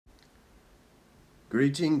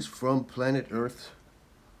Greetings from planet Earth.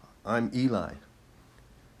 I'm Eli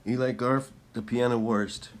Garf, the piano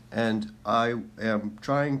worst, and I am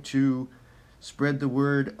trying to spread the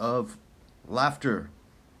word of laughter.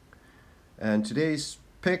 And today's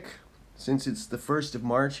pick, since it's the 1st of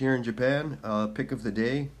March here in Japan, pick of the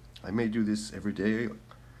day. I may do this every day.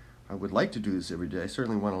 I would like to do this every day. I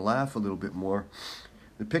certainly want to laugh a little bit more.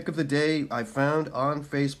 The pick of the day I found on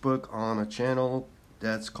Facebook on a channel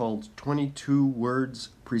that's called 22 Words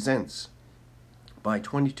Presents by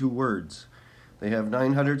 22 Words. They have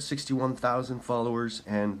 961,000 followers,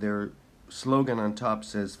 and their slogan on top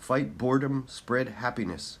says, "Fight boredom, spread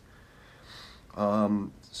happiness." A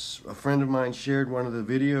friend of mine shared one of the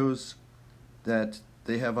videos that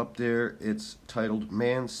they have up there. It's titled,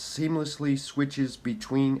 "Man Seamlessly Switches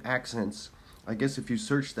Between Accents." I guess if you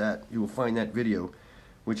search that, you will find that video,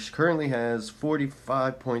 which currently has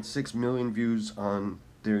 45.6 million views on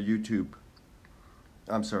their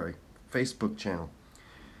Facebook channel.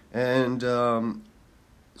 And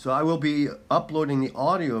so I will be uploading the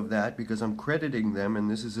audio of that because I'm crediting them,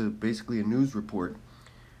 and this is basically a news report.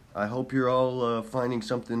 I hope you're all finding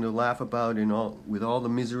something to laugh about with all the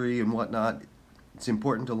misery and whatnot. It's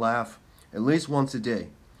important to laugh at least once a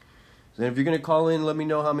day. So if you're going to call in, let me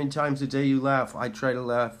know how many times a day you laugh. I try to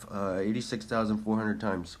laugh 86,400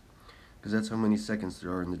 times because that's how many seconds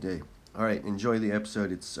there are in the day. All right, enjoy the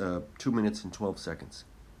episode. It's 2 minutes and 12 seconds.